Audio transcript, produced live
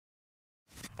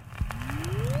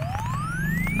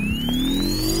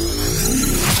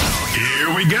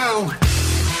go.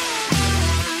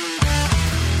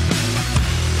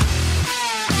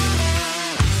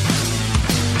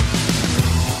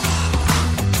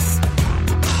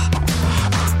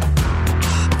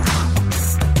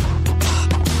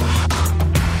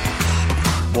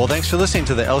 Well, thanks for listening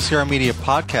to the LCR Media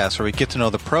Podcast, where we get to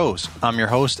know the pros. I'm your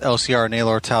host, LCR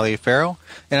Naylor Taliaferro,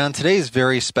 and on today's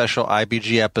very special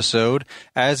IBG episode,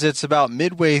 as it's about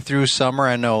midway through summer,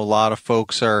 I know a lot of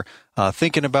folks are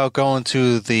thinking about going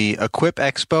to the Equip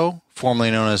Expo, formerly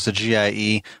known as the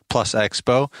GIE Plus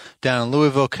Expo, down in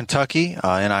Louisville, Kentucky, in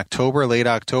October, late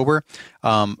October.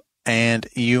 And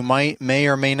you may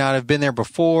or may not have been there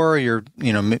before. You're,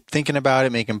 thinking about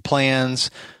it, making plans.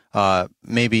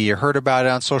 Maybe you heard about it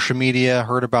on social media,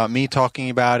 heard about me talking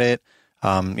about it.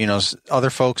 Other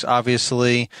folks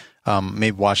obviously,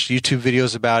 maybe watched YouTube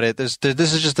videos about it. This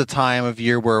is just a time of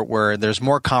year where there's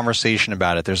more conversation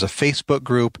about it. There's a Facebook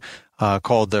group,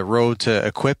 called the Road to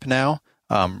Equip now,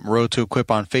 Road to Equip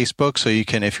on Facebook. So you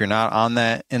can, if you're not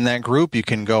in that group, you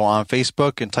can go on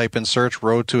Facebook and type in search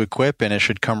Road to Equip and it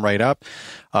should come right up.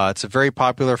 It's a very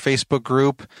popular Facebook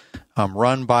group,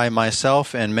 run by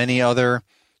myself and many other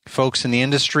folks in the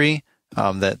industry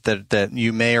that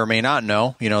you may or may not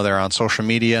know. They're on social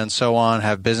media and so on,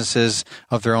 have businesses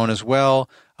of their own as well,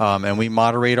 and we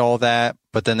moderate all that.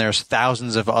 But then there's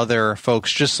thousands of other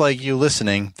folks just like you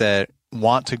listening that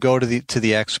want to go to the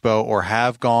expo or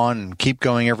have gone and keep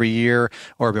going every year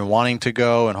or have been wanting to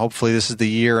go, and hopefully this is the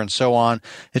year and so on.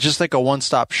 It's just like a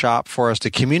one-stop shop for us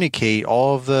to communicate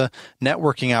all of the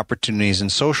networking opportunities and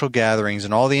social gatherings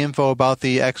and all the info about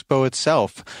the expo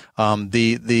itself.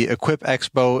 The Equip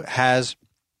Expo has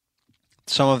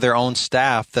some of their own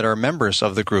staff that are members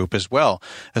of the group as well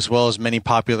as many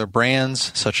popular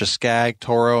brands such as Skag,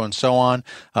 Toro, and so on,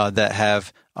 that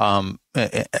have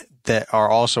that are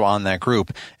also on that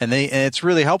group. And it's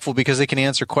really helpful because they can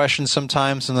answer questions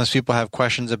sometimes. Sometimes people have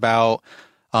questions about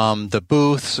the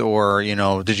booths or,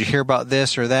 did you hear about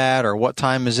this or that, or what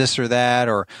time is this or that,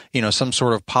 or, some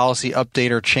sort of policy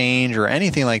update or change or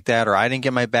anything like that, or I didn't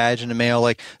get my badge in the mail,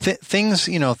 like things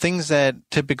that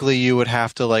typically you would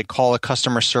have to like call a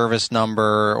customer service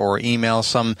number or email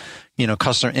some,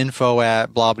 customer info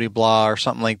at blah, blah, blah, or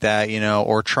something like that,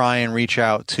 or try and reach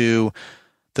out to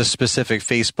the specific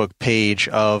Facebook page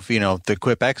of, the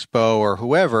Equip Expo or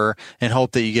whoever and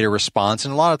hope that you get a response.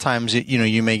 And a lot of times,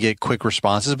 you may get quick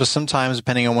responses, but sometimes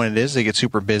depending on when it is, they get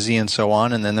super busy and so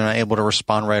on, and then they're not able to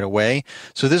respond right away.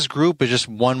 So this group is just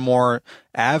one more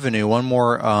avenue, one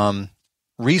more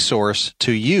resource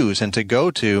to use and to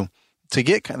go to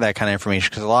get that kind of information,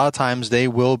 because a lot of times they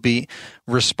will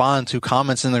respond to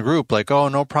comments in the group like, oh,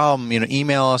 no problem,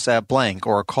 email us at blank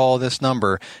or call this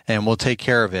number and we'll take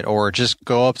care of it, or just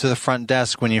go up to the front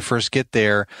desk when you first get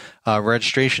there,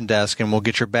 registration desk, and we'll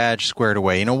get your badge squared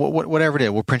away. Whatever it is,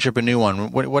 we'll print you up a new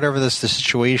one, whatever the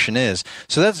situation is.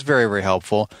 So that's very, very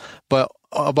helpful. But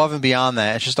above and beyond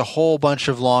that, it's just a whole bunch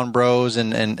of lawn bros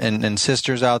and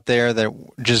sisters out there that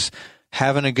just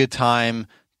having a good time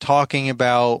talking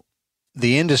about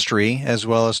the industry as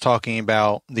well as talking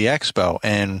about the expo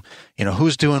and,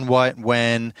 who's doing what,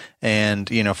 when, and,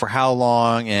 for how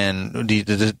long. And,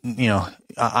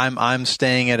 I'm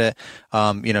staying at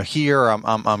here,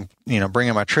 I'm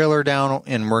bringing my trailer down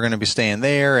and we're going to be staying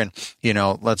there, and,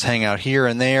 let's hang out here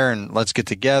and there and let's get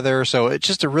together. So it's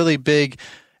just a really big,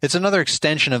 it's another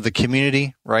extension of the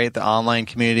community, right? The online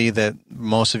community that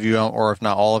most of you, or if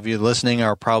not all of you listening,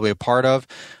 are probably a part of.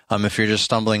 If you're just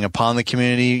stumbling upon the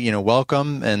community,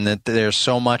 welcome, and that there's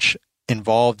so much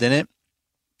involved in it.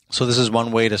 So this is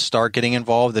one way to start getting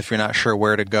involved if you're not sure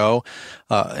where to go.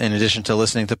 In addition to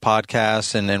listening to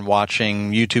podcasts and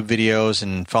watching YouTube videos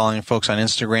and following folks on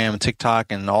Instagram and TikTok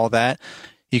and all that,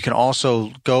 you can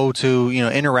also go to,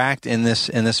 interact in this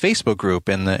Facebook group,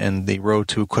 in the Road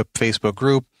to Equip Facebook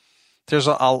group. There's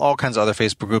all kinds of other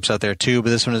Facebook groups out there too,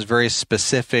 but this one is very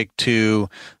specific to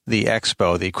the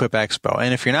expo, the Equip Expo.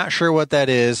 And if you're not sure what that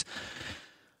is,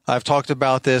 I've talked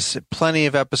about this plenty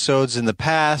of episodes in the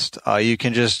past. You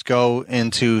can just go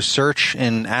into search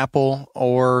in Apple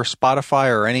or Spotify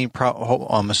or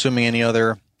I'm assuming any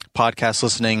other podcast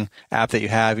listening app that you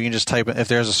have. You can just type in, if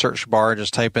there's a search bar,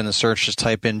 just type in the search, just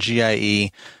type in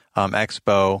GIE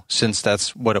Expo, since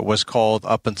that's what it was called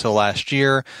up until last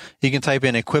year. You can type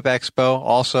in Equip Expo,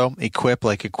 also Equip,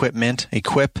 like equipment,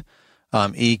 Equip,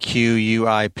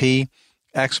 EQUIP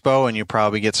Expo, and you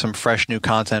probably get some fresh new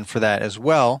content for that as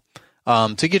well.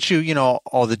 To get you,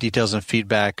 all the details and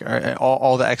feedback,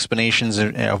 all the explanations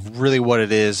of really what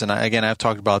it is. And I've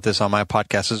talked about this on my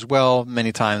podcast as well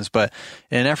many times, but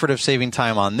in an effort of saving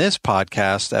time on this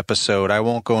podcast episode, I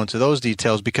won't go into those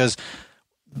details because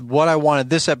what I wanted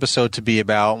this episode to be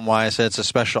about and why I said it's a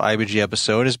special IBG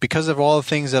episode is because of all the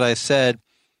things that I said.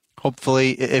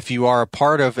 Hopefully, if you are a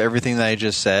part of everything that I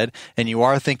just said and you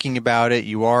are thinking about it,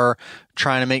 you are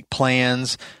trying to make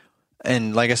plans.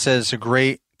 And like I said, it's a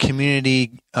great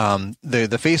community.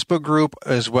 The Facebook group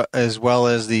as well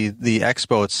as the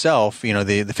expo itself. You know,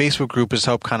 the Facebook group has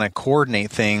helped kind of coordinate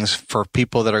things for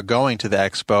people that are going to the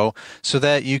expo so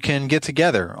that you can get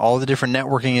together. All the different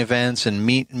networking events and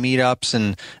meetups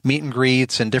and meet and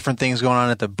greets and different things going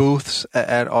on at the booths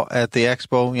at the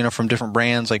expo, you know, from different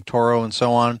brands like Toro and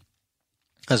so on,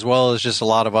 as well as just a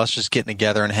lot of us just getting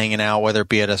together and hanging out, whether it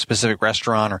be at a specific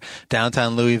restaurant or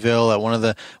downtown Louisville at one of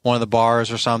the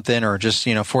bars or something, or just,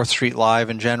 you know, 4th Street Live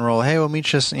in general. Hey, we'll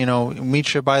meet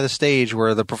you by the stage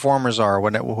where the performers are,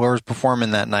 whoever's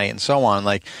performing that night, and so on.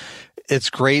 Like,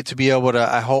 it's great to be able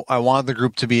to, I want the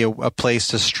group to be a place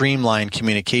to streamline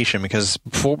communication, because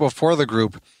before the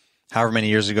group, however many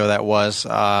years ago that was,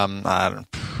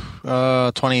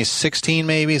 2016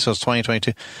 maybe, so it's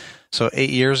 2022. So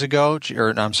 6 years ago,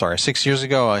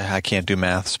 I can't do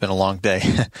math. It's been a long day.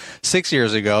 6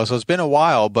 years ago. So it's been a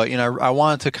while, but, you know, I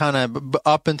wanted to kind of,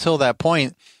 up until that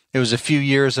point, it was a few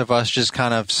years of us just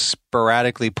kind of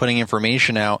sporadically putting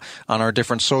information out on our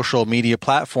different social media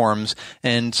platforms.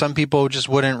 And some people just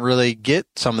wouldn't really get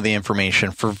some of the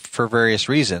information for various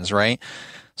reasons, right?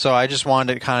 So I just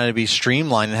wanted it kind of to be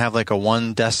streamlined and have like a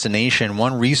one destination,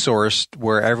 one resource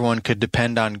where everyone could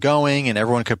depend on going, and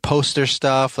everyone could post their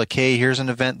stuff. Like, hey, here's an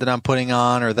event that I'm putting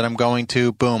on or that I'm going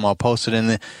to. Boom, I'll post it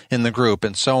in the group,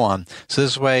 and so on. So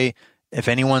this way, if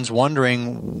anyone's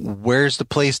wondering where's the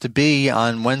place to be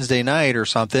on Wednesday night or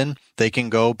something, they can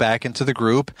go back into the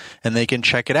group and they can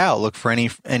check it out. Look for any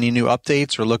new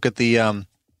updates, or look at the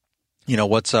you know,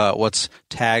 what's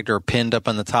tagged or pinned up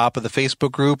on the top of the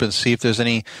Facebook group, and see if there's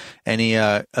any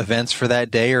events for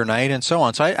that day or night, and so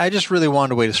on. So I just really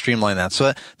wanted a way to streamline that.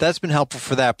 So that's been helpful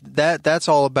for that. That's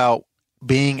all about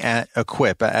being at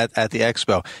Equip at the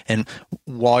expo. And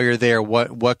while you're there,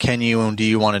 what can you and do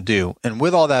you want to do? And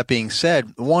with all that being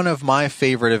said, one of my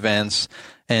favorite events,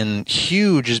 and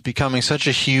huge, is becoming such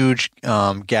a huge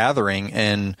gathering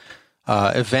and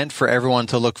event for everyone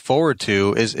to look forward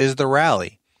to is the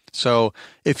rally. So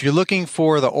if you're looking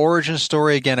for the origin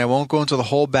story, again, I won't go into the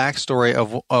whole backstory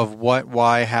of what,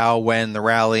 why, how, when, the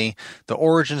rally. The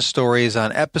origin story is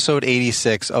on episode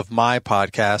 86 of my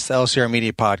podcast, the LCR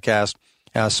Media Podcast.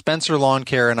 Spencer Lawn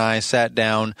Care and I sat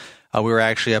down. We were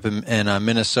actually up in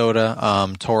Minnesota.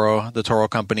 The Toro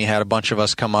company had a bunch of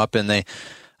us come up, and they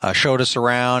showed us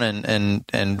around,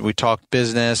 and we talked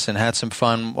business and had some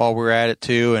fun while we were at it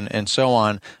too, and so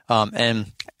on.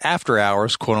 And after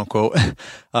hours, quote unquote,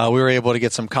 we were able to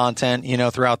get some content, you know,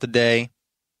 throughout the day,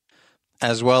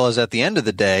 as well as at the end of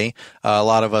the day. A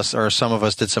lot of us, or some of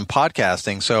us, did some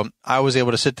podcasting. So I was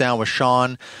able to sit down with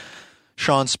Sean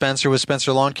Spencer with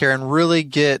Spencer Lawn Care and really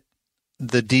get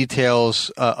the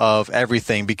details of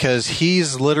everything, because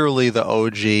he's literally the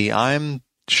OG. I'm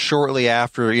shortly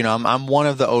after, you know, I'm one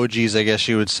of the OGs, I guess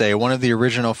you would say, one of the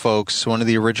original folks, one of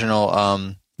the original,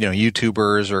 you know,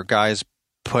 YouTubers or guys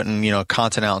putting, you know,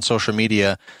 content out on social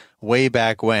media way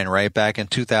back when, right? Back in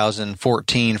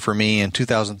 2014 for me, and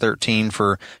 2013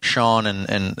 for Sean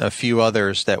and a few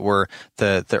others that were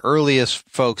the earliest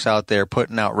folks out there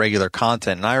putting out regular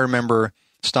content. And I remember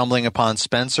stumbling upon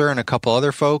Spencer and a couple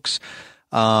other folks,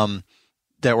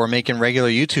 that were making regular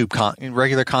content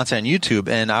on YouTube.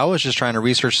 And I was just trying to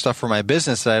research stuff for my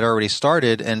business that I'd already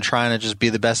started, and trying to just be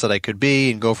the best that I could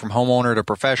be and go from homeowner to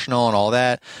professional and all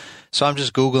that. So I'm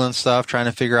just Googling stuff, trying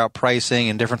to figure out pricing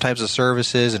and different types of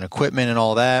services and equipment and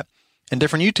all that. And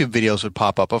different YouTube videos would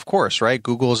pop up, of course, right?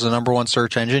 Google is the number one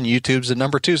search engine. YouTube's the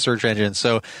number two search engine.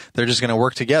 So they're just going to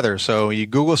work together. So you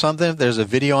Google something, if there's a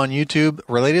video on YouTube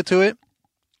related to it,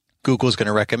 Google's going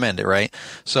to recommend it, right?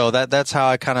 So that's how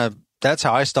I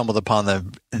stumbled upon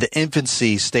the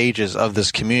infancy stages of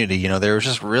this community. You know, there was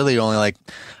just really only like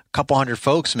couple hundred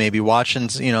folks maybe watching,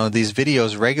 you know, these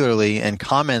videos regularly and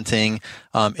commenting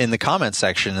in the comment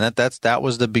section. And that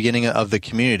was the beginning of the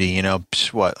community, you know,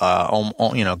 going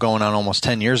on almost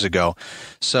 10 years ago.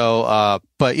 So,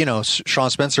 but, you know, Sean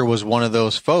Spencer was one of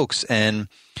those folks, and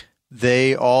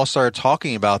they all started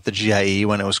talking about the GIE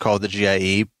when it was called the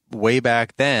GIE way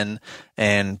back then,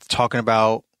 and talking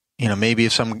about, you know, maybe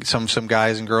if some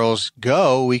guys and girls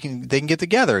go, they can get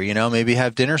together, you know, maybe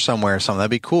have dinner somewhere or something.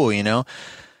 That'd be cool, you know.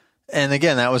 And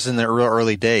again, that was in the real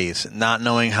early days, not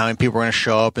knowing how many people were going to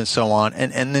show up and so on.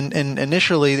 And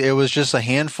initially, it was just a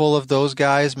handful of those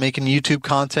guys making YouTube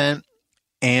content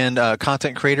and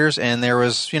content creators. And there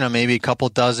was, you know, maybe a couple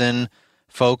dozen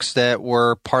folks that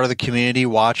were part of the community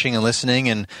watching and listening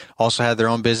and also had their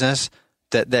own business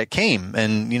that came,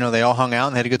 and, they all hung out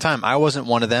and had a good time. I wasn't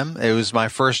one of them. It was my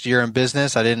first year in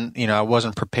business. I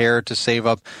wasn't prepared to save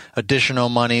up additional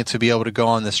money to be able to go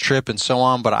on this trip and so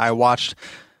on, but I watched,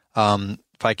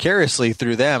 vicariously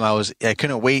through them. I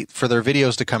couldn't wait for their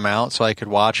videos to come out so I could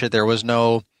watch it. There was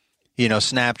no,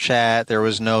 Snapchat, there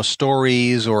was no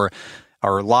stories or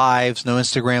lives, no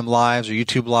Instagram lives or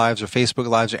YouTube lives or Facebook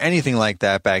lives or anything like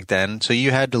that back then. So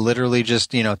you had to literally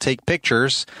just, take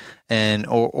pictures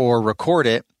or record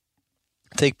it,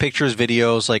 take pictures,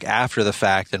 videos like after the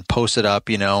fact and post it up,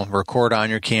 record on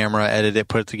your camera, edit it,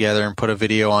 put it together and put a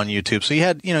video on YouTube. So we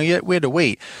had to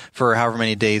wait for however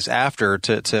many days after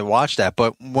to watch that.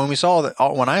 But when I saw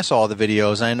the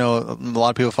videos, I know a lot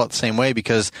of people felt the same way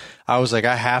because I was like,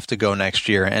 I have to go next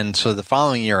year. And so the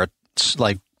following year,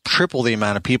 like triple the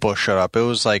amount of people showed up. It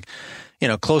was like,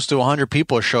 close to 100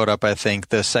 people showed up, I think,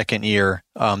 the second year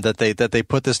that they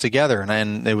put this together.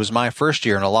 And it was my first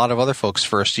year and a lot of other folks'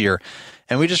 first year.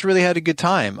 And we just really had a good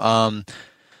time.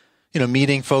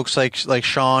 Meeting folks like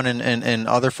Sean and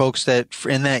other folks that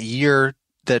in that year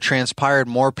that transpired,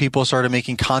 more people started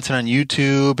making content on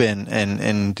YouTube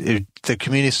and the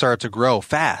community started to grow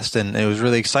fast, and it was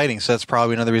really exciting. So that's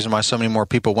probably another reason why so many more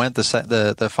people went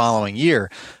the following year.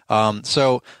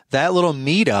 So that little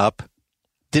meetup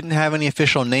didn't have any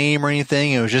official name or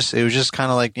anything. It was just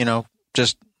kind of like,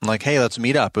 just like, hey, let's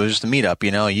meet up. It was just a meetup,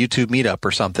 a YouTube meetup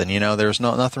or something. There was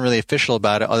nothing really official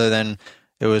about it other than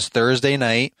it was Thursday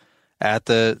night at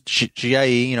the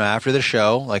GIE, after the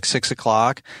show, like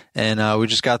 6:00. And we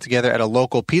just got together at a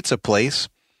local pizza place,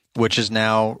 which is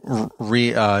now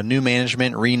new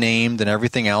management, renamed and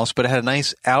everything else. But it had a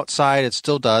nice outside, it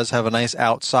still does have a nice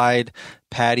outside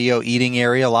patio eating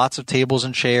area, lots of tables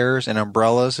and chairs and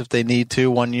umbrellas if they need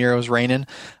to. One year it was raining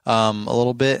a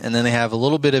little bit. And then they have a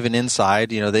little bit of an inside.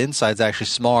 The inside's actually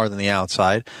smaller than the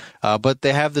outside. But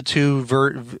they have the two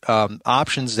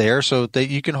options there so that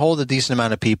you can hold a decent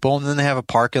amount of people. And then they have a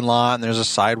parking lot and there's a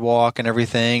sidewalk and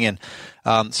everything.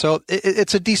 And so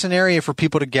it's a decent area for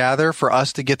people to gather, for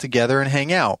us to get together and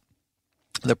hang out.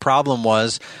 The problem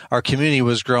was our community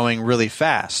was growing really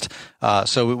fast.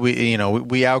 So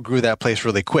we outgrew that place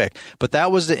really quick. But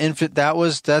that was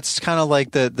that's kind of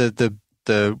like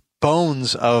the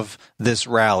bones of this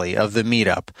rally, of the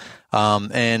meetup.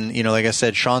 And like I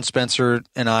said, Sean Spencer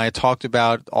and I talked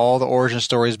about all the origin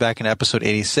stories back in episode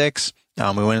 86.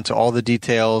 We went into all the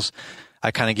details.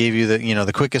 I kind of gave you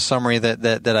the quickest summary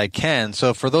that I can.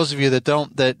 So for those of you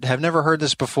that have never heard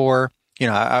this before,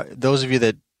 those of you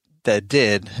that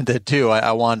do,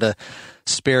 I wanted to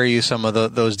spare you some of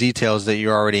those details that you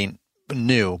already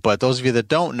knew. But those of you that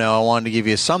don't know, I wanted to give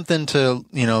you something to,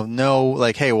 know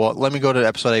like, hey, well, let me go to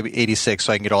episode 86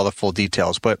 so I can get all the full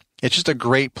details. But it's just a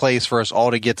great place for us all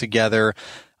to get together.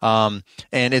 And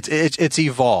it's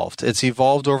evolved. It's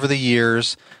evolved over the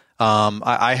years.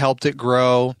 I helped it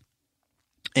grow,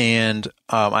 and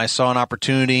I saw an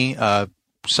opportunity.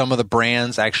 Some of the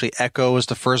brands, actually Echo was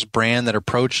the first brand that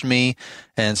approached me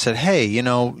and said, hey,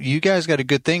 you guys got a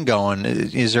good thing going.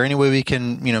 Is there any way we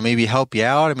can, maybe help you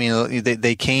out? I mean,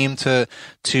 they came to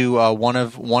one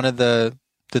of the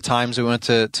times we went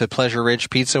to Pleasure Ridge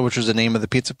Pizza, which was the name of the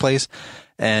pizza place.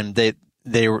 And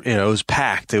they were, it was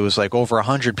packed. It was like over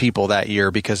 100 people that year,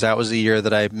 because that was the year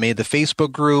that I made the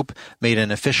Facebook group, made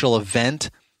an official event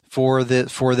for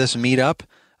this meetup.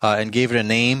 And gave it a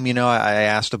name. I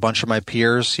asked a bunch of my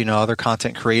peers, other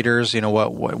content creators,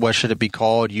 what should it be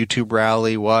called? YouTube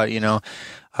rally, what, I don't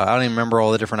even remember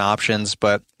all the different options,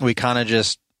 but we kind of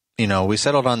just, we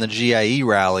settled on the GIE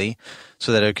rally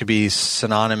so that it could be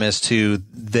synonymous to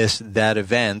that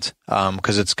event.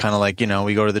 Cause it's kind of like,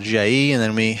 we go to the GIE and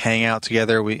then we hang out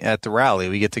together. At the rally,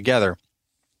 we get together.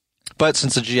 But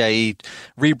since the GIE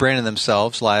rebranded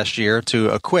themselves last year to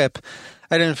Equip,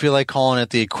 I didn't feel like calling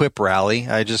it the Equip Rally.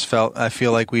 I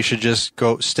feel like we should just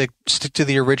go stick to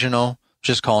the original,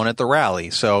 just calling it the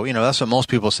rally. So, that's what most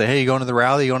people say. Hey, you going to the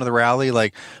rally? You going to the rally?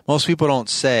 Like, most people don't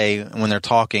say when they're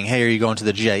talking, hey, are you going to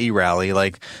the GIE rally?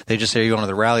 Like, they just say, are you going to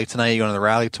the rally tonight? Are you going to the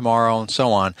rally tomorrow? And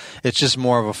so on. It's just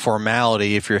more of a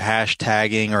formality if you're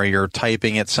hashtagging or you're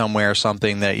typing it somewhere or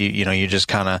something that you just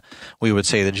kind of, we would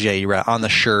say the GIE rally. On the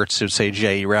shirts, it would say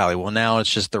GIE rally. Well, now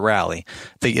it's just the rally.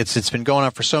 It's been going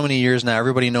on for so many years now.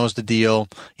 Everybody knows the deal.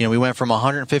 We went from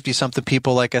 150 something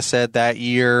people, like I said, that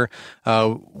year,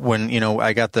 when,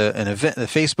 I got the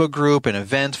Facebook group, an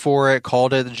event for it,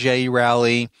 called it the GIE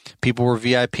Rally. People were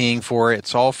VIPing for it.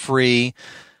 It's all free.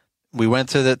 We went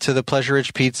to the Pleasure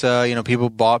Ridge Pizza. People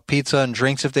bought pizza and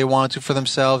drinks if they wanted to for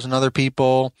themselves and other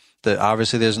people.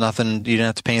 Obviously, there's nothing, you didn't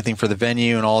have to pay anything for the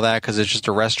venue and all that because it's just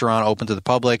a restaurant open to the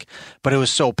public. But it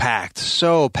was so packed.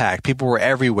 People were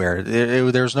everywhere.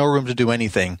 There was no room to do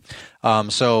anything.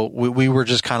 So we were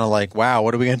just kind of like, wow,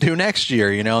 what are we going to do next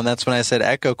year? And that's when I said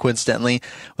Echo coincidentally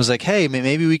was like, hey,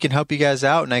 maybe we can help you guys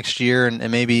out next year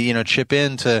and maybe, chip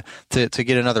in to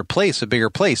get another place, a bigger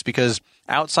place, because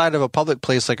outside of a public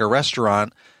place like a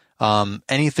restaurant,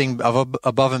 anything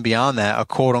above and beyond that, a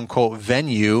quote unquote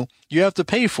venue, you have to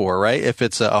pay for, right? If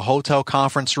it's a hotel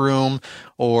conference room,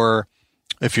 or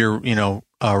if you're,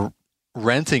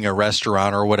 renting a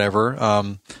restaurant or whatever,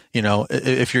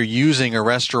 if you're using a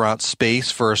restaurant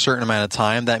space for a certain amount of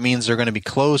time, that means they're going to be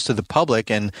closed to the public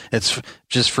and it's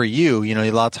just for you.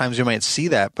 A lot of times you might see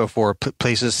that before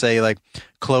places say like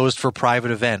closed for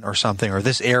private event or something, or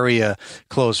this area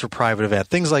closed for private event,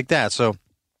 things like that. So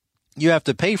you have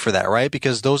to pay for that, right?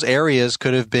 Because those areas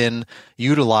could have been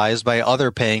utilized by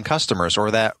other paying customers,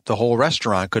 or that the whole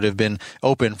restaurant could have been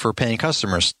open for paying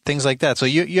customers, things like that. So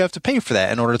you have to pay for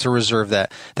that in order to reserve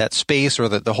that space, or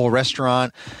the whole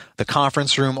restaurant, the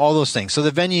conference room, all those things. So the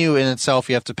venue in itself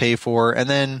you have to pay for. And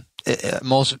then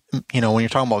most, when you're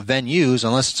talking about venues,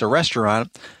 unless it's a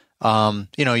restaurant,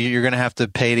 you're going to have to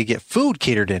pay to get food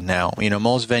catered in now.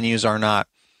 Most venues are not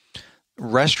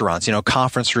restaurants,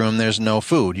 conference room, there's no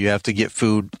food. You have to get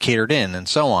food catered in and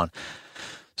so on.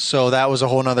 So that was a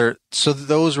whole nother, so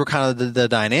those were kind of the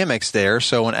dynamics there.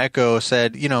 So when Echo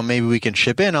said, maybe we can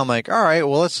chip in, I'm like, all right,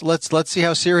 well, let's see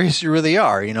how serious you really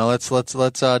are. Let's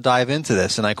dive into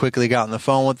this. And I quickly got on the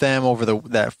phone with them over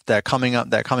that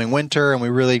coming winter, and we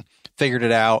really figured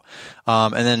it out.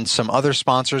 And then some other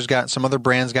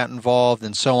brands got involved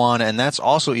and so on. And that's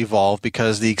also evolved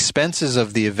because the expenses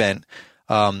of the event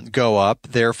go up.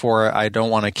 Therefore, I don't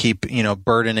want to keep,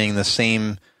 burdening the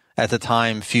same, at the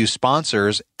time, few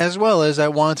sponsors, as well as I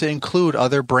wanted to include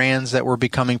other brands that were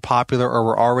becoming popular or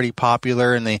were already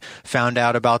popular, and they found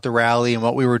out about the rally and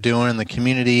what we were doing in the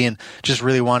community, and just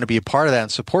really wanted to be a part of that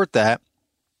and support that.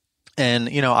 And,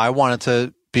 I wanted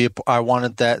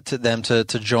them to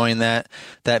join that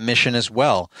mission as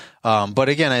well. But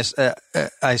again,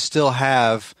 I still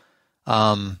have,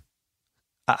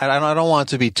 I don't want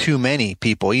it to be too many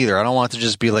people either. I don't want it to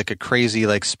just be like a crazy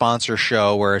like sponsor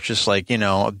show where it's just like,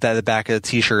 the back of the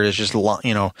t-shirt is just,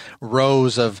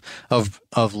 rows of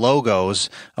logos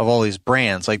of all these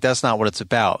brands. Like, that's not what it's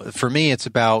about. For me, it's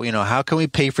about, how can we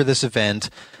pay for this event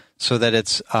so that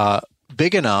it's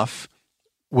big enough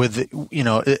with,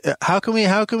 how can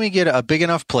we get a big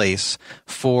enough place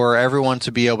for everyone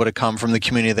to be able to come from the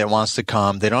community that wants to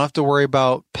come? They don't have to worry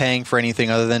about paying for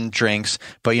anything other than drinks,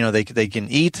 but they can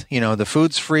eat, the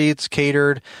food's free, it's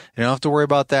catered. They don't have to worry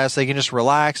about that. So they can just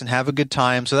relax and have a good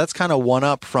time. So that's kind of one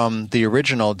up from the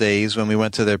original days when we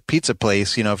went to the pizza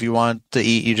place. If you want to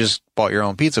eat, you just bought your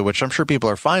own pizza, which I'm sure people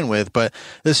are fine with, but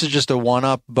this is just a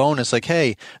one-up bonus. Like,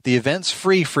 hey, the event's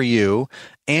free for you,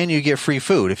 and you get free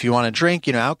food. If you want to drink,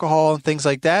 alcohol and things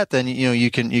like that, then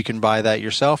you can buy that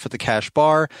yourself at the cash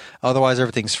bar. Otherwise,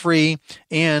 everything's free.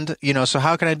 And so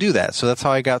how can I do that? So that's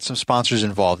how I got some sponsors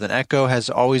involved. And Echo has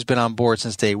always been on board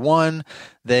since day one.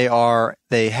 They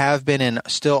have been and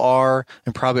still are,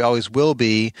 and probably always will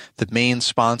be, the main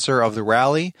sponsor of the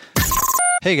rally.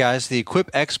 Hey guys, the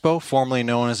Equip Expo, formerly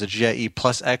known as the GIE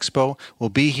Plus Expo, will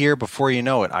be here before you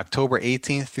know it, October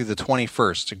 18th through the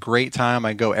 21st. It's a great time.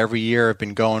 I go every year. I've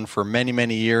been going for many,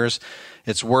 many years.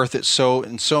 It's worth it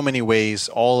in so many ways.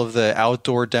 All of the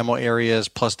outdoor demo areas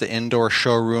plus the indoor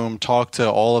showroom, talk to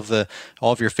all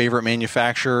of your favorite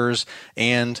manufacturers,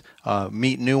 and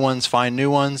meet new ones, find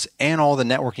new ones, and all the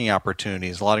networking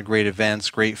opportunities. A lot of great events,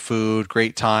 great food,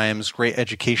 great times, great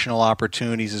educational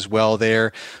opportunities as well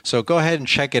there. So go ahead and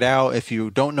check it out. If you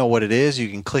don't know what it is, you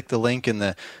can click the link in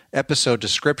the episode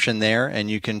description there,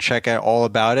 and you can check out all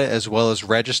about it as well as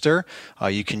register.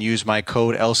 You can use my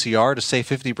code LCR to save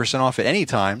 50% off at any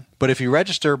time. But if you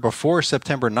register before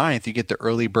September 9th, you get the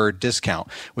early bird discount,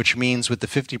 which means with the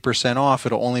 50% off,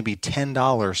 it'll only be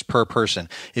 $10 per person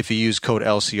if you use code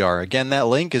LCR. Again, that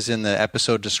link is in the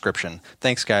episode description.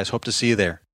 Thanks, guys. Hope to see you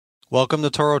there. Welcome to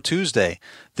Toro Tuesday.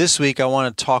 This week, I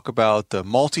want to talk about the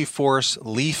Multi-Force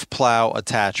Leaf Plow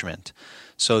Attachment.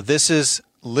 So this is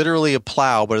literally a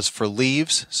plow, but it's for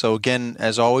leaves. So again,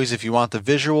 as always, if you want the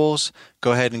visuals,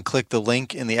 go ahead and click the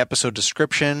link in the episode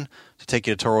description to take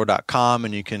you to Toro.com,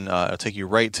 and you can take you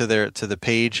right to the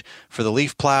page for the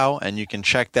leaf plow, and you can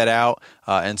check that out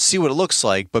and see what it looks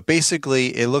like. But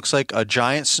basically, it looks like a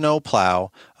giant snow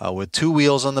plow with two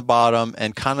wheels on the bottom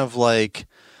and kind of like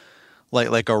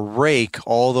a rake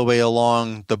all the way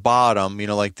along the bottom.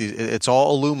 It's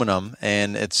all aluminum,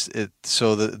 and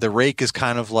so the rake is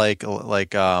kind of like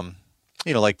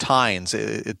like tines.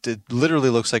 It literally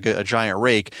looks like a giant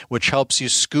rake, which helps you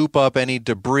scoop up any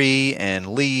debris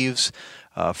and leaves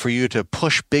for you to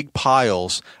push big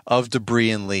piles of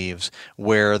debris and leaves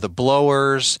where the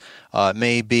blowers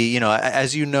may be,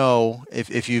 as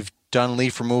if you've done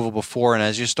leaf removal before, and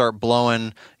as you start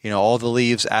blowing, all the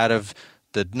leaves out of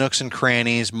the nooks and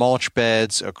crannies, mulch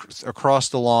beds across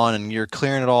the lawn, and you're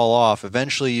clearing it all off,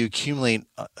 eventually you accumulate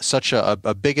such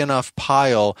a big enough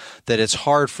pile that it's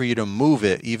hard for you to move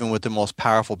it, even with the most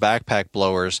powerful backpack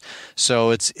blowers.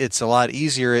 So it's a lot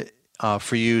easier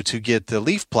for you to get the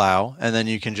leaf plow, and then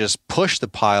you can just push the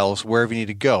piles wherever you need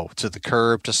to go, to the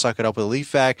curb to suck it up with a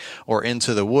leaf vac, or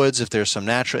into the woods if there's some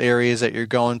natural areas that you're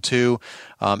going to.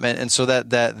 And so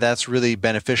that's really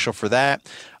beneficial for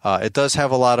that. It does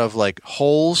have a lot of like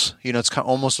holes, it's kind of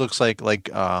almost looks like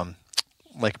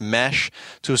mesh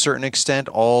to a certain extent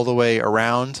all the way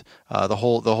around the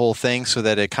whole thing, so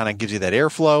that it kind of gives you that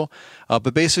airflow.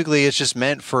 But basically, it's just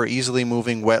meant for easily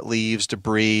moving wet leaves,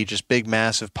 debris, just big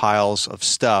massive piles of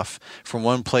stuff from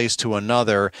one place to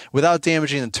another without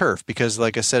damaging the turf. Because,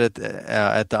 like I said,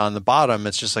 on the bottom,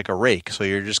 it's just like a rake, so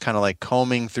you're just kind of like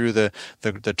combing through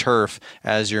the turf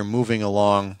as you're moving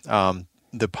along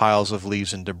the piles of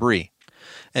leaves and debris.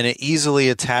 And it easily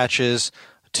attaches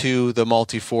to the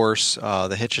multi-force,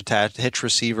 the hitch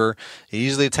receiver. It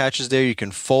easily attaches there. You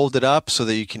can fold it up so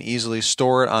that you can easily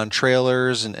store it on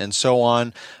trailers and so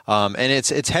on. And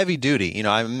it's heavy duty.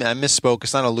 I misspoke.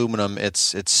 It's not aluminum.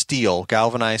 It's steel,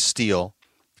 galvanized steel.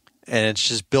 And it's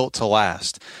just built to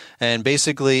last. And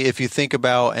basically, if you think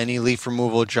about any leaf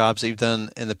removal jobs that you've done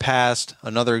in the past,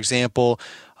 another example,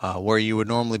 where you would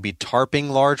normally be tarping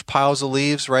large piles of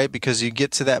leaves, right? Because you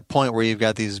get to that point where you've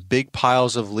got these big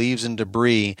piles of leaves and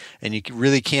debris, and you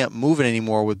really can't move it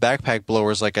anymore with backpack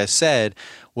blowers. Like I said,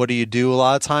 what do? A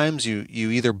lot of times you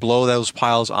either blow those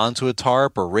piles onto a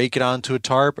tarp or rake it onto a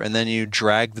tarp, and then you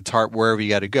drag the tarp wherever you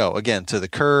got to go. Again, to the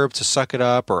curb to suck it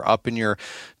up, or up in your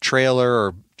trailer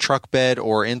or truck bed,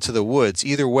 or into the woods.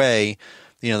 Either way,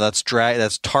 that's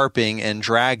tarping and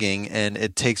dragging, and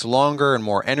it takes longer and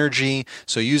more energy.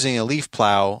 So using a leaf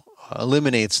plow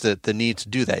eliminates the need to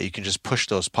do that. You can just push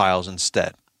those piles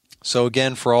instead. So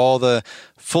again, for all the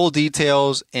full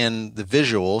details and the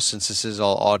visuals, since this is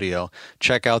all audio,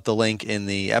 check out the link in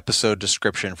the episode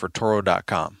description for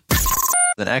Toro.com.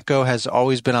 Then Echo has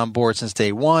always been on board since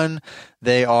day one.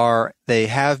 They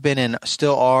have been and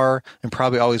still are, and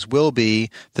probably always will be,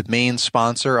 the main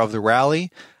sponsor of the rally.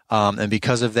 And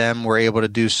because of them, we're able to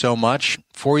do so much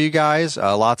for you guys.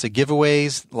 Lots of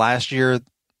giveaways. Last year,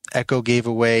 Echo gave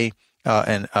away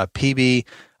a PB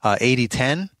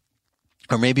 8010,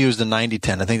 or maybe it was the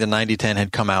 9010. I think the 9010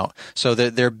 had come out. So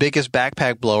their biggest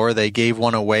backpack blower, they gave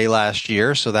one away last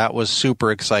year. So that was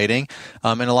super exciting.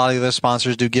 And a lot of the other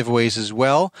sponsors do giveaways as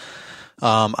well.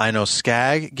 I know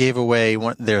Skag gave away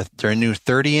their new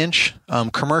 30-inch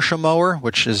commercial mower,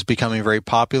 which is becoming very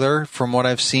popular from what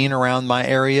I've seen around my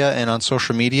area and on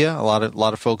social media. A lot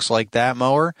of folks like that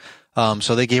mower.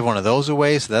 So they gave one of those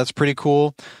away, so that's pretty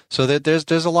cool. So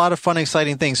there's a lot of fun,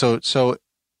 exciting things. So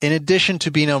in addition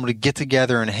to being able to get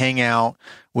together and hang out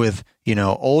with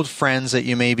old friends that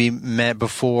you maybe met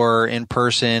before in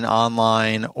person,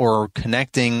 online, or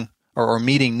connecting, or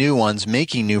meeting new ones,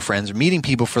 making new friends, meeting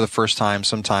people for the first time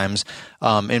sometimes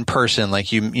in person,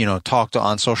 like you talked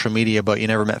on social media, but you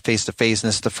never met face to face, and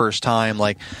this is the first time.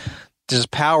 Like, there's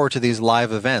power to these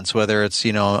live events, whether it's a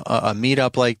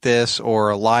meetup like this or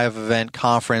a live event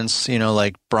conference,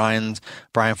 like Brian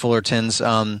Fullerton's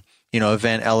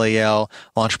event, LAL,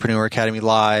 Entrepreneur Academy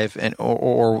Live, and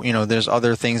or there's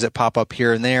other things that pop up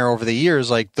here and there over the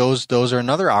years. Like those are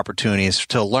another opportunities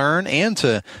to learn and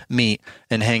to meet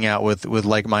and hang out with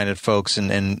like-minded folks and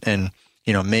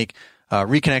make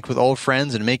reconnect with old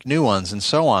friends and make new ones and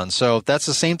so on. So that's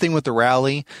the same thing with the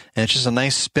rally, and it's just a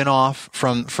nice spin-off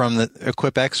from the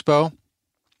Equip Expo.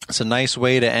 It's a nice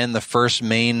way to end the first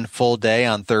main full day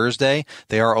on Thursday.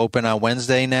 They are open on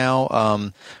Wednesday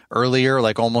now, earlier,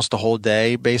 like almost a whole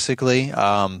day, basically.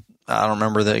 I don't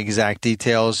remember the exact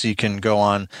details. You can go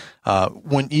on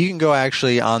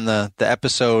actually on the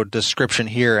episode description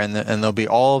here, and there'll be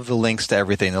all of the links to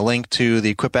everything. The link to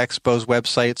the Equip Expo's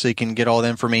website, so you can get all the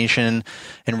information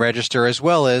and register, as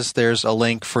well as there's a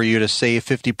link for you to save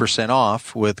 50%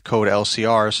 off with code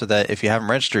LCR, so that if you haven't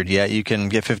registered yet, you can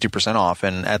get 50% off.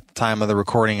 And at the time of the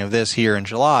recording of this here in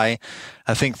July,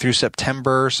 I think through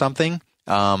September or something.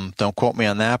 Don't quote me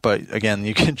on that, but again,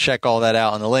 you can check all that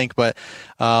out on the link. But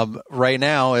right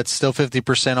now, it's still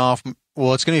 50% off.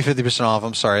 Well, it's going to be 50% off,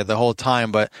 the whole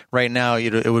time. But right now,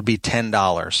 it would be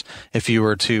 $10 if you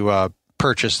were to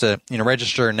purchase to,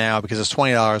 register now because it's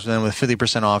 $20, and then with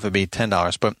 50% off, it'd be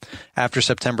 $10. But after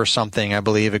September something, I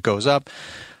believe it goes up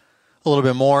a little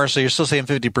bit more. So you're still saving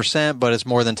 50%, but it's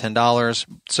more than $10.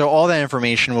 So all that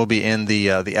information will be in the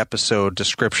episode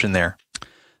description there.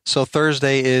 So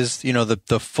Thursday is,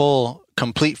 the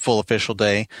complete full official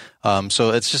day.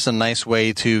 So it's just a nice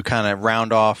way to kind of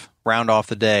round off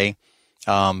the day,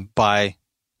 by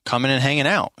coming and hanging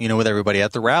out, with everybody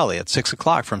at the rally at 6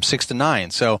 o'clock from 6 to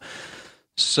 9.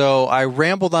 So I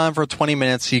rambled on for 20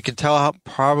 minutes. You can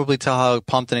probably tell how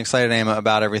pumped and excited I am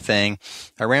about everything.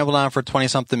 I rambled on for 20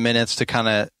 something minutes to kind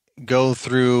of go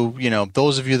through,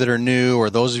 those of you that are new or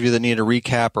those of you that need a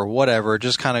recap or whatever,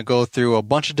 just kind of go through a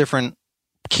bunch of different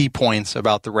key points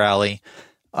about the rally.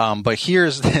 But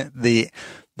here's the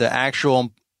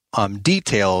actual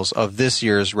details of this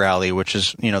year's rally, which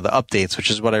is, the updates,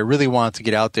 which is what I really want to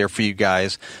get out there for you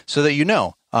guys so that you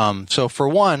know. So for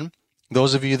one,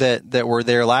 those of you that were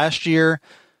there last year,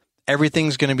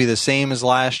 everything's going to be the same as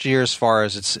last year as far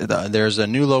as there's a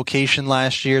new location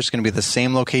last year. It's going to be the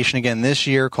same location again this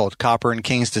year called Copper and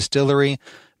Kings Distillery.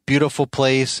 Beautiful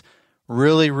place.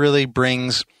 Really, really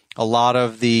brings a lot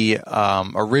of the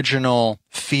original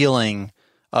feeling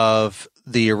of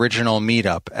the original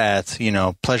meetup at,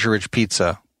 Pleasure Ridge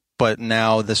Pizza. But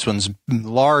now this one's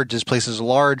large. This place is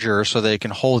larger so they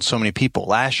can hold so many people.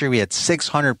 Last year we had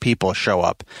 600 people show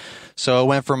up. So it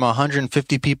went from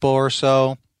 150 people or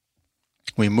so.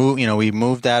 We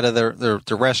moved out of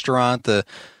the restaurant.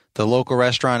 The local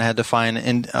restaurant had to find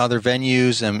in other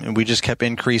venues, and we just kept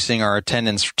increasing our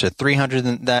attendance to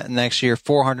 300 that next year,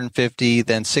 450,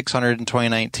 then 600 in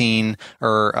 2019,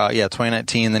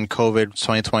 2019, then COVID,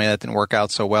 2020, that didn't work out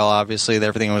so well, obviously.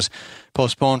 Everything was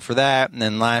postponed for that, and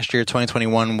then last year,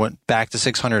 2021, went back to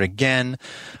 600 again.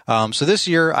 So this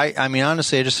year, I mean,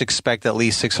 honestly, I just expect at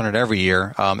least 600 every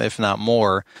year, if not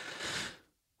more.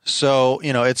 So,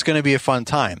 it's going to be a fun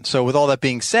time. So with all that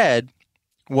being said,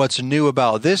 what's new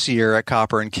about this year at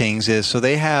Copper and Kings is, so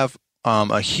they have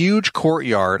a huge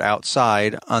courtyard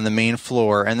outside on the main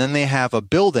floor, and then they have a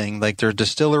building like their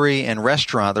distillery and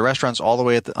restaurant. The restaurant's all the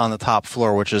way on the top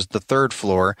floor, which is the third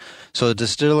floor. So the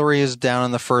distillery is down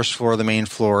on the first floor, the main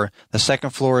floor. The second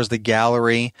floor is the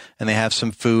gallery, and they have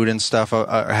some food and stuff.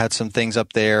 Had some things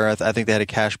up there. I think they had a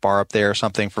cash bar up there or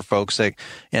something for folks,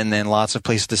 and then lots of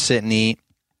places to sit and eat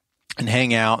and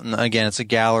hang out. And again, it's a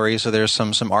gallery, so there's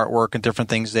some artwork and different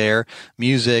things there,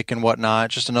 music and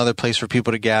whatnot, just another place for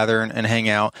people to gather and hang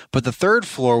out. But the third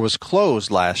floor was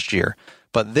closed last year.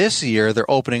 But this year, they're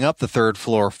opening up the third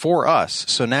floor for us.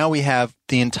 So now we have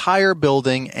the entire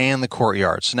building and the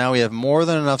courtyard. So now we have more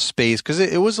than enough space, because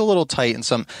it was a little tight in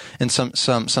some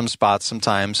spots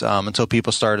sometimes, until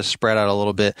people started to spread out a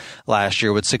little bit last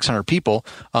year with 600 people.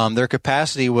 Their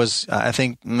capacity was, I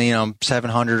think,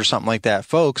 700 or something like that,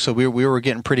 folks. So we were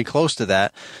getting pretty close to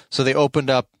that. So they opened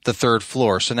up the third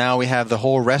floor. So now we have the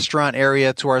whole restaurant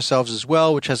area to ourselves as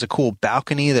well, which has a cool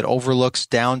balcony that overlooks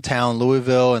downtown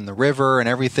Louisville and the river and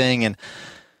everything. And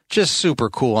just super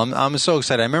cool. I'm so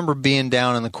excited. I remember being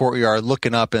down in the courtyard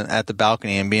looking up at the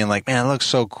balcony and being like, man, it looks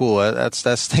so cool.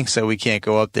 That's things that we can't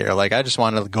go up there. Like, I just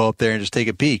wanted to go up there and just take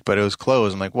a peek, but it was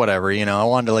closed. I'm like, whatever, I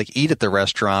wanted to eat at the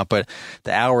restaurant, but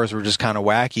the hours were just kind of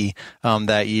wacky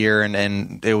that year,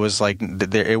 and it was like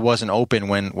it wasn't open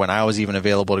when I was even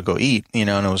available to go eat, and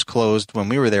it was closed when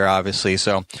we were there, obviously.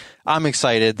 So I'm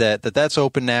excited that's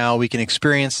open now. We can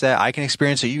experience that. I can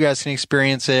experience it. You guys can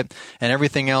experience it. And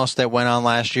everything else that went on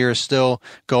last year is still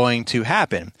going to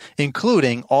happen,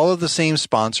 including all of the same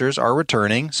sponsors are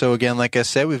returning. So again, like I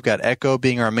said, we've got Echo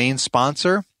being our main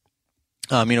sponsor.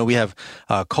 We have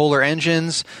Kohler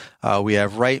Engines, we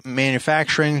have Wright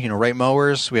Manufacturing, Wright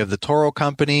Mowers, we have the Toro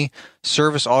Company,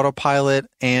 Service Autopilot,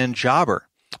 and Jobber,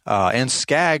 and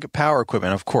Skag Power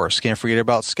Equipment, of course. Can't forget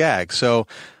about Skag. So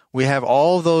we have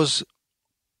all of those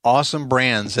awesome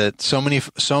brands that so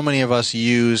many of us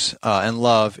use and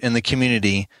love in the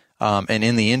community, and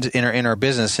in our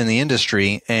business, in the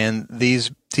industry. And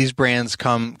these brands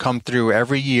come through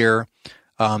every year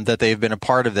that they've been a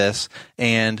part of this,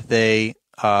 and they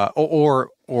or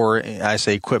I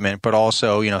say equipment, but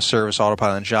also Service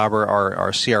Autopilot and Jobber are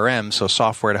our CRM, so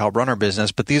software to help run our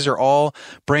business. But these are all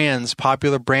brands,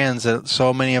 popular brands that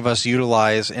so many of us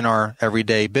utilize in our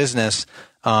everyday business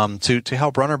to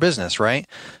help run our business, right?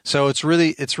 So it's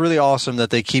really awesome that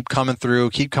they keep coming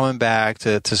through, keep coming back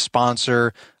to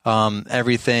sponsor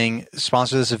everything,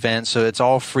 sponsor this event. So it's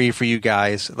all free for you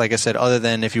guys. Like I said, other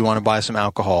than if you want to buy some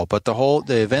alcohol, but the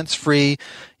event's free.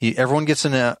 Everyone gets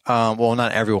in well,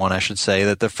 not everyone, I should say,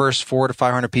 that the first 400 to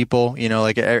 500 people,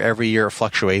 like every year it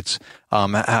fluctuates,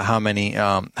 how many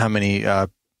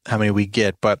we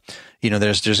get, but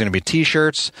there's going to be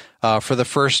t-shirts for the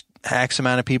first X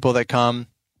amount of people that come.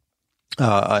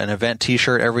 An event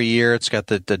t-shirt every year. It's got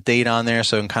the date on there,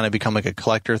 so it can kind of become like a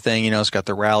collector thing. It's got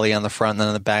the rally on the front, and then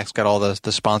on the back's got all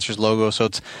the sponsors logo. So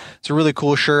it's a really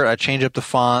cool shirt. I change up the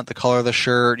font, the color of the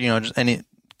shirt, just any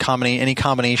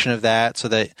combination of that, so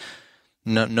that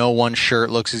no one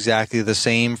shirt looks exactly the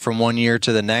same from one year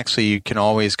to the next. So you can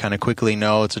always kind of quickly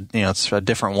know it's a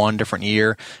different one, different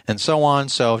year, and so on.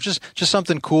 So just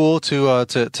something cool to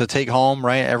take home,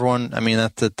 right? Everyone, I mean,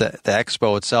 the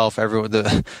expo itself,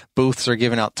 the booths are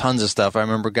giving out tons of stuff. I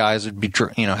remember guys would be,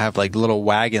 have like little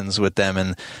wagons with them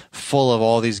and full of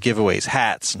all these giveaways,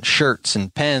 hats and shirts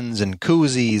and pens and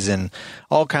koozies and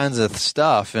all kinds of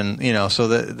stuff. And, so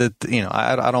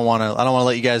I don't want to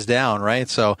let you guys down, right?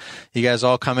 So you guys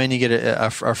all come in, you get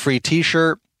a free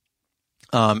t-shirt,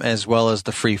 as well as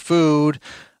the free food.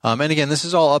 And again, this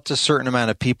is all up to a certain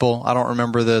amount of people. I don't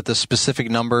remember the specific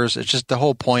numbers. It's just the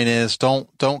whole point is don't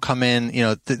come in,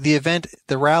 the event,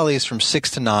 the rally is from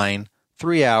 6 to 9,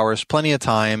 3 hours, plenty of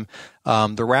time.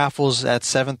 The raffle's at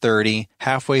 7:30,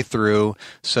 halfway through.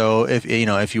 So if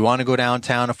you want to go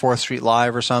downtown to 4th Street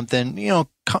Live or something,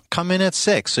 come in at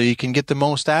 6 so you can get the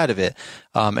most out of it.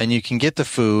 And you can get the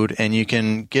food, and you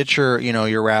can get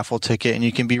your raffle ticket, and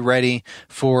you can be ready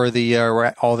for all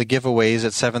the giveaways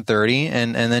at 7:30,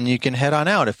 and then you can head on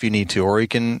out if you need to, or you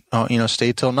can,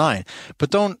 stay till 9. But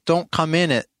don't come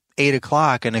in at 8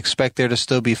 o'clock and expect there to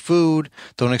still be food.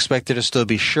 Don't expect there to still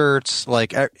be shirts.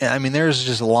 Like, I mean, there's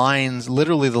just lines.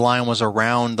 Literally, the line was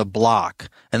around the block,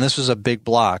 and this was a big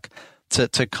block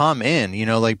to come in,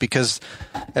 because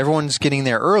everyone's getting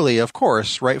there early, of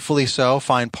course, rightfully so.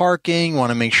 Find parking,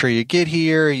 want to make sure you get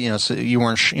here, so you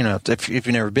weren't, if you've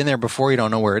never been there before, you don't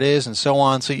know where it is, and so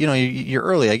on. So, you're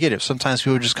early. I get it. Sometimes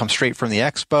people just come straight from the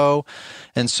expo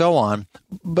and so on,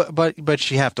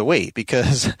 but you have to wait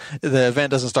because the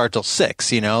event doesn't start till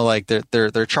 6, like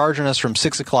they're charging us from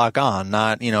 6 o'clock on,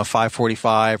 not,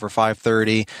 5:45 or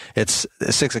 5:30. It's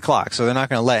 6 o'clock. So they're not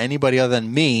going to let anybody other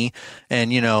than me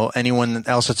and, anyone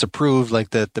else that's approved, like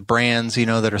the brands,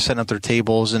 that are setting up their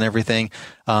tables and everything.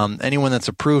 Anyone that's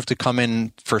approved to come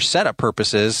in for setup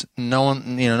purposes, no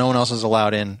one else is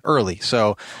allowed in early.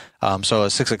 So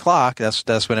at 6 o'clock,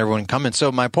 that's when everyone can come in.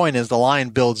 So my point is the line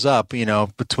builds up,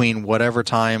 between whatever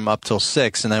time up till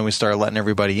 6, and then we start letting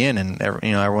everybody in, and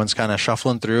everyone's kind of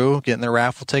shuffling through, getting their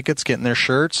raffle tickets, getting their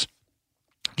shirts,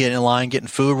 getting in line, getting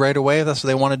food right away if that's what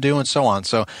they want to do, and so on.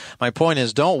 So my point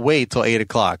is don't wait till 8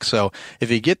 o'clock. So if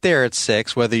you get there at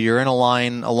 6, whether you're in a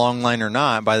long line or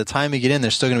not, by the time you get in,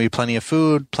 there's still going to be plenty of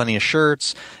food, plenty of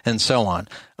shirts, and so on.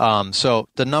 So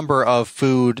the number of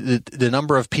food, the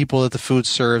number of people that the food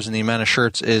serves and the amount of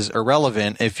shirts is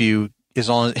irrelevant as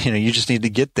long as, you just need to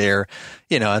get there,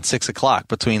 at 6 o'clock,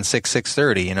 between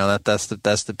 6:30,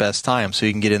 that's the best time. So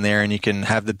you can get in there and you can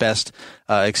have the best,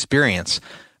 experience.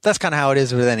 That's kind of how it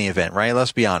is with any event, right?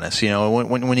 Let's be honest.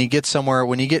 When you get somewhere,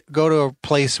 go to a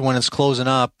place when it's closing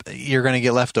up, you're going to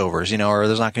get leftovers, or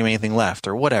there's not going to be anything left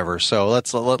or whatever. So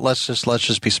let's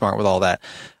just be smart with all that.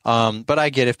 But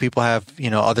I get if people have,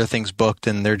 other things booked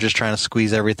and they're just trying to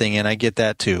squeeze everything in. I get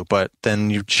that too. But then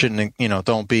you shouldn't,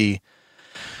 don't be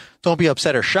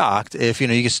upset or shocked if, you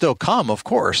can still come, of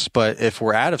course. But if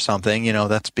we're out of something,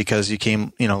 that's because you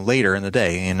came, later in the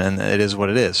day, and it is what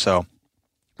it is. So,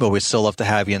 but we'd still love to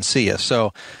have you and see you.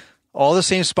 So all the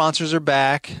same sponsors are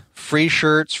back, free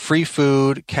shirts, free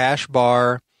food, cash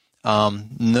bar.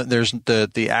 There's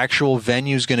the actual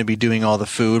venue is going to be doing all the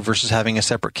food versus having a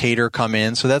separate caterer come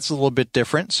in. So that's a little bit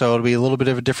different. So it'll be a little bit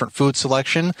of a different food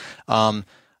selection.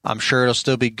 I'm sure it'll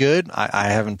still be good. I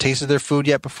haven't tasted their food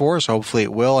yet before, so hopefully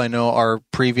it will. I know our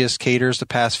previous caterers the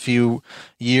past few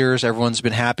years, everyone's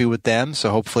been happy with them,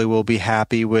 so hopefully we'll be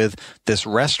happy with this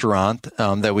restaurant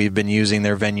that we've been using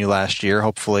their venue last year.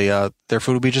 Hopefully their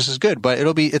food will be just as good. But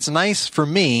it's nice for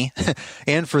me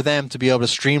and for them to be able to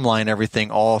streamline everything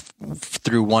all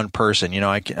through one person.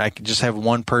 I can just have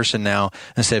one person now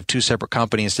instead of 2 separate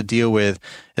companies to deal with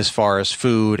as far as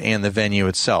food and the venue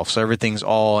itself. So everything's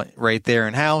all right there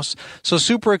in-house. So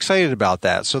super excited about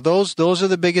that. So those are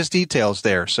the biggest details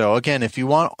there. So again, if you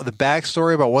want the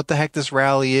backstory about what the heck this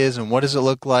rally is and what does it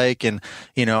look like, and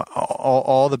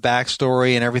all the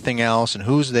backstory and everything else and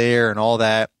who's there and all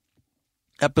that,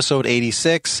 episode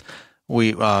 86.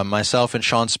 We, myself and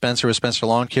Sean Spencer with Spencer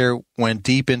Lawn Care, went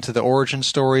deep into the origin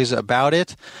stories about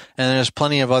it. And there's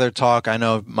plenty of other talk. I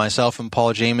know myself and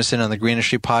Paul Jameson on the Green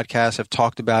Industry podcast have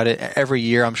talked about it every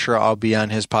year. I'm sure I'll be on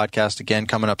his podcast again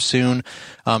coming up soon,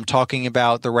 talking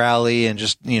about the rally and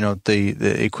just,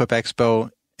 the Equip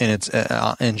Expo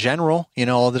in general,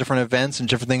 all the different events and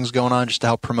different things going on, just to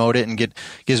help promote it and get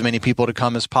as many people to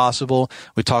come as possible.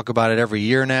 We talk about it every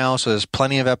year now, so there's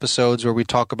plenty of episodes where we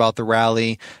talk about the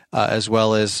rally, as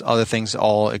well as other things,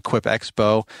 all Equip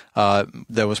Expo,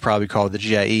 that was probably called the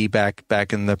GIE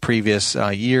back in the previous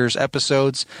year's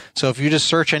episodes. So if you just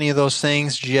search any of those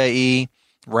things, GIE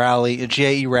Rally,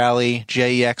 GIE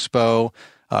Expo,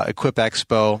 Equip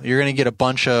Expo, you're going to get a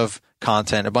bunch of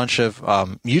content, a bunch of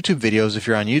YouTube videos if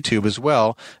you're on YouTube as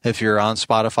well. If you're on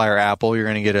Spotify or Apple, you're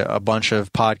going to get a bunch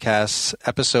of podcasts,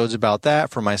 episodes about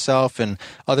that for myself and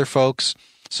other folks.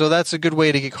 So that's a good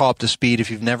way to get caught up to speed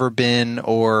if you've never been,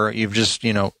 or you've just,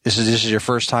 this is your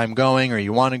first time going, or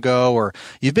you want to go, or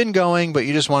you've been going, but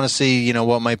you just want to see,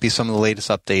 what might be some of the latest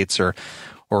updates, or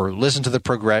listen to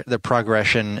the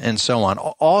progression and so on.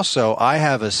 Also, I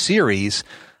have a series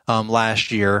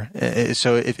last year.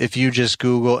 So if you just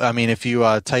Google, if you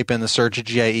type in the search of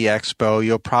GIE Expo,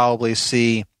 you'll probably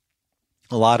see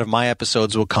a lot of my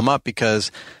episodes will come up,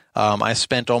 because I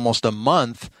spent almost a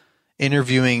month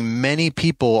interviewing many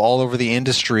people all over the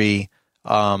industry,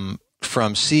 from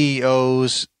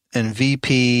CEOs and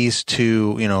VPs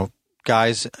to,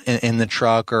 guys in the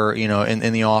truck or,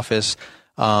 in the office,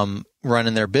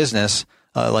 running their business,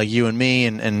 like you and me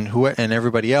and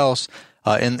everybody else.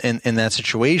 In that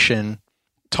situation,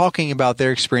 talking about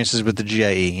their experiences with the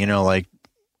GIE, like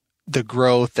the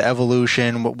growth, the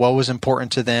evolution, what was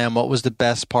important to them, what was the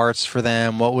best parts for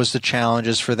them, what was the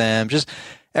challenges for them, just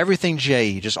everything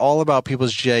GIE, just all about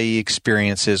people's GIE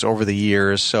experiences over the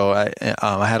years. So I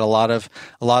had a lot of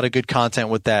good content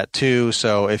with that too.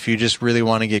 So if you just really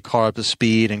want to get caught up to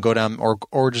speed and go down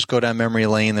or just go down memory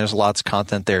lane, there's lots of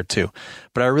content there too.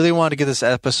 But I really wanted to get this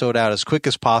episode out as quick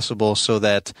as possible so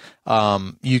that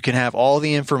you can have all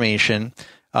the information.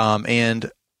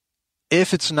 And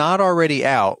if it's not already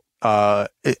out, no.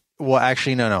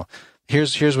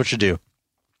 Here's what you do.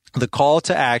 The call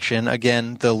to action,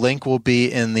 again, the link will be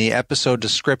in the episode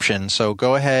description. So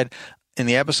go ahead in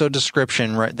the episode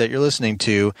description that you're listening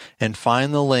to and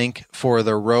find the link for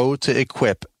the Road to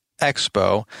Equip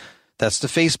Expo. That's the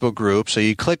Facebook group. So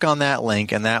you click on that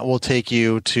link and that will take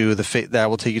you to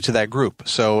that group.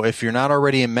 So if you're not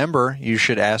already a member, you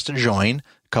should ask to join.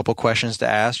 Couple questions to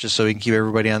ask just so we can keep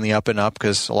everybody on the up and up,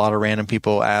 because a lot of random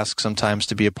people ask sometimes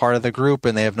to be a part of the group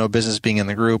and they have no business being in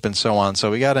the group and so on.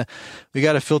 So we gotta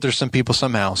filter some people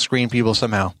somehow, screen people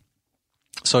somehow.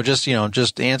 So just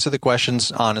answer the questions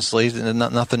honestly,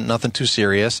 nothing too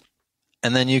serious.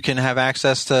 And then you can have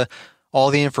access to all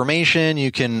the information.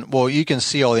 You can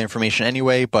see all the information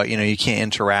anyway, but you can't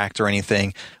interact or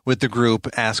anything with the group,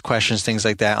 ask questions, things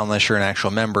like that, unless you're an actual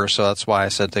member. So that's why I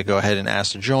said to go ahead and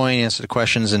ask to join, answer the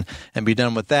questions, and be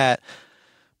done with that.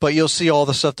 But you'll see all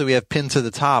the stuff that we have pinned to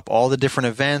the top, all the different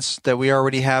events that we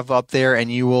already have up there, and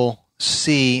you will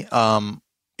see,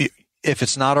 if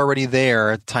it's not already there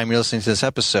at the time you're listening to this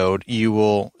episode, you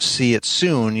will see it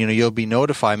soon. You'll be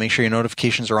notified. Make sure your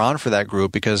notifications are on for that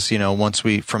group, because, once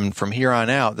we, from here on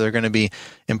out, they're going to be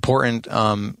important,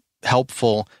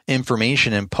 helpful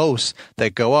information and posts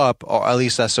that go up, or at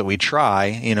least that's what we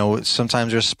try.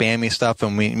 Sometimes there's spammy stuff,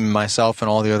 and myself and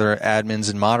all the other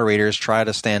admins and moderators try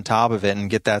to stay on top of it and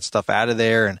get that stuff out of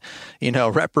there and,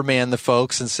 reprimand the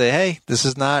folks and say, hey, this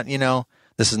is not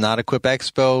Equip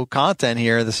Expo content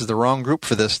here. This is the wrong group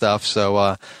for this stuff.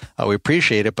 So we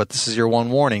appreciate it, but this is your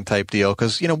one warning type deal.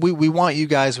 Because, we want you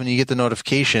guys, when you get the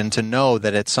notification, to know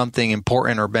that it's something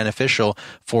important or beneficial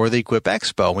for the Equip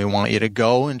Expo. We want you to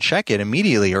go and check it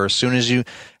immediately, or as soon as you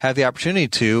have the opportunity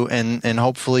to, and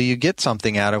hopefully you get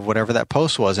something out of whatever that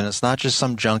post was. And it's not just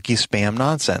some junky spam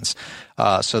nonsense.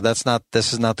 So this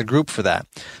is not the group for that.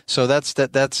 So that's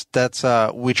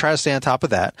we try to stay on top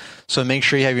of that. So make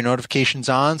sure you have your notifications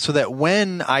on, so that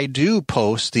when I do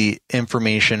post the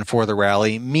information for the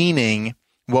rally, meaning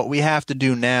what we have to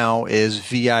do now is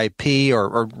VIP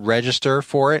or register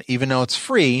for it. Even though it's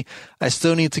free, I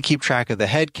still need to keep track of the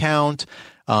head count,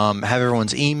 have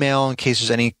everyone's email in case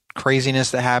there's any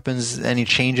craziness that happens, any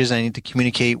changes I need to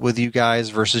communicate with you guys,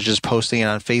 versus just posting it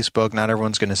on Facebook. Not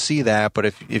everyone's going to see that, but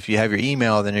if you have your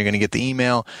email, then you're going to get the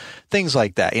email, things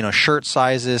like that, shirt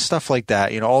sizes, stuff like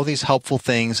that, all these helpful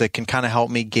things that can kind of help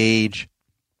me gauge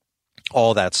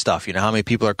all that stuff, how many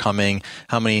people are coming,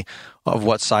 how many of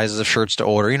what sizes of shirts to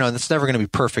order. That's never going to be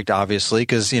perfect, obviously,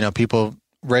 because, people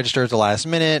register at the last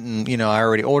minute and, I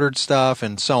already ordered stuff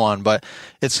and so on. But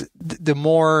it's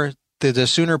the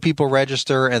sooner people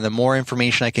register and the more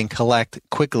information I can collect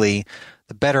quickly,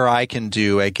 the better I can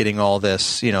do at getting all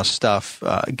this, stuff,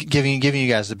 giving you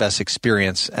guys the best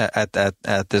experience at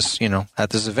this, at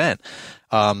this event.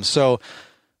 So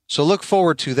So look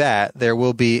forward to that. There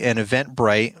will be an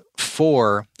Eventbrite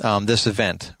for this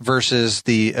event versus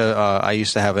I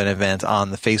used to have an event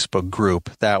on the Facebook group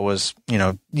that was,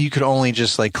 you could only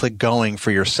just like click going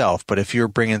for yourself. But if you're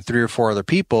bringing 3 or 4 other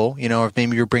people, if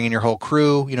maybe you're bringing your whole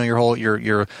crew,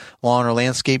 your lawn or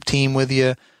landscape team with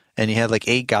you, and you had like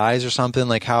 8 guys or something,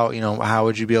 like how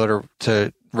would you be able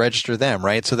to register them,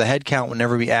 right? So the head count would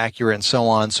never be accurate and so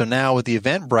on. So now with the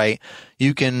Eventbrite,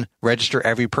 you can register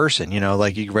every person,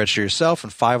 like you can register yourself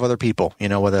and 5 other people,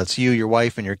 whether it's you, your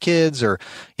wife and your kids, or,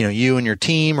 you and your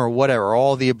team or whatever,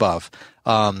 all the above.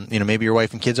 Maybe your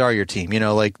wife and kids are your team,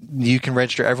 like you can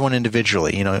register everyone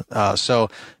individually, so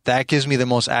that gives me the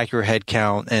most accurate head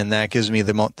count, and that gives me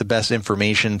the best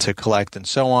information to collect and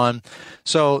so on.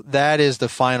 So that is the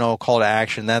final call to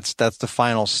action. That's the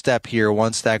final step here.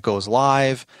 Once that goes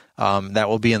live, that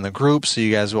will be in the group. So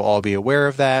you guys will all be aware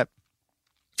of that.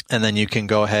 And then you can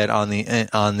go ahead on the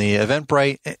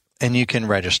Eventbrite and you can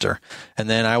register. And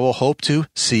then I will hope to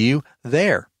see you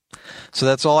there. So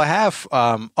that's all I have.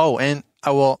 And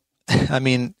I will,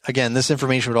 again, this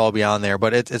information would all be on there,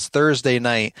 but it's Thursday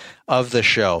night of the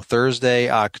show. Thursday,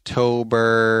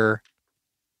 October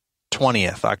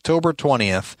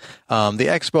 20th. The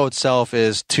expo itself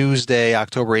is Tuesday,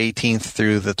 October 18th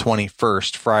through the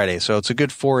 21st, Friday. So it's a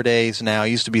good 4 days now. It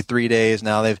used to be 3 days.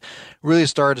 Now they've really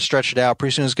started to stretch it out.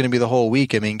 Pretty soon it's going to be the whole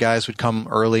week. Guys would come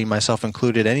early, myself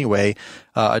included anyway,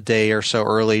 a day or so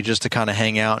early just to kind of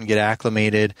hang out and get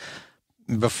acclimated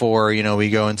before, we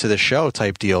go into the show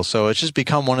type deal. So it's just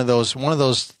become one of those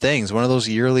things, one of those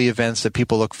yearly events that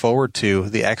people look forward to,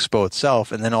 the expo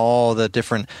itself, and then all the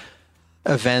different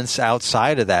events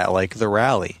outside of that, like the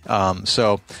rally.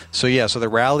 So the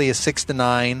rally is 6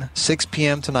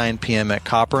 p.m. to 9 p.m. at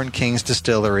Copper and Kings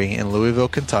Distillery in Louisville,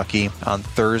 Kentucky on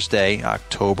Thursday,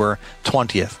 October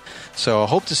 20th. So I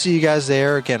hope to see you guys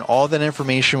there. Again, all that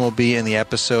information will be in the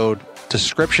episode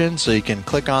description, so you can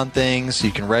click on things,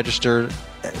 you can register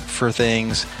for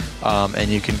things, and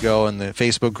you can go in the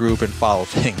Facebook group and follow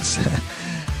things.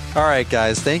 All right,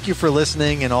 guys, thank you for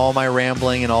listening and all my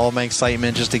rambling and all of my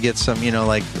excitement just to get some,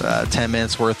 10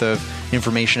 minutes worth of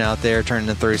information out there turned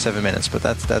into 37 minutes. But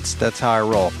that's how I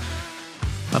roll.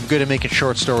 I'm good at making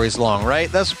short stories long,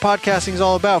 right? That's what podcasting is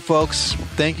all about, folks.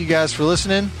 Thank you guys for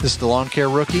listening. This is the Lawn Care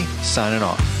Rookie signing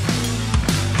off.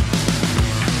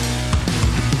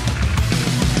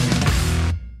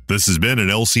 This has been an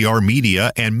LCR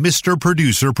Media and Mr.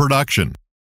 Producer production.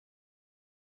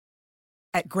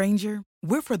 At Grainger,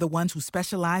 we're for the ones who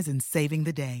specialize in saving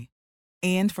the day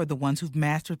and for the ones who've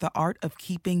mastered the art of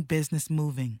keeping business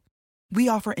moving. We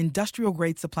offer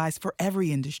industrial-grade supplies for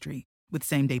every industry with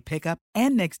same-day pickup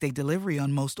and next-day delivery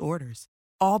on most orders,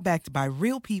 all backed by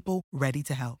real people ready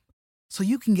to help. So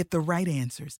you can get the right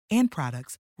answers and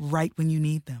products right when you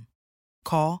need them.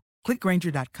 Call, click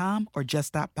Grainger.com, or just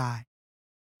stop by.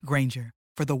 Grainger,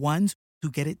 for the ones who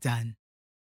get it done.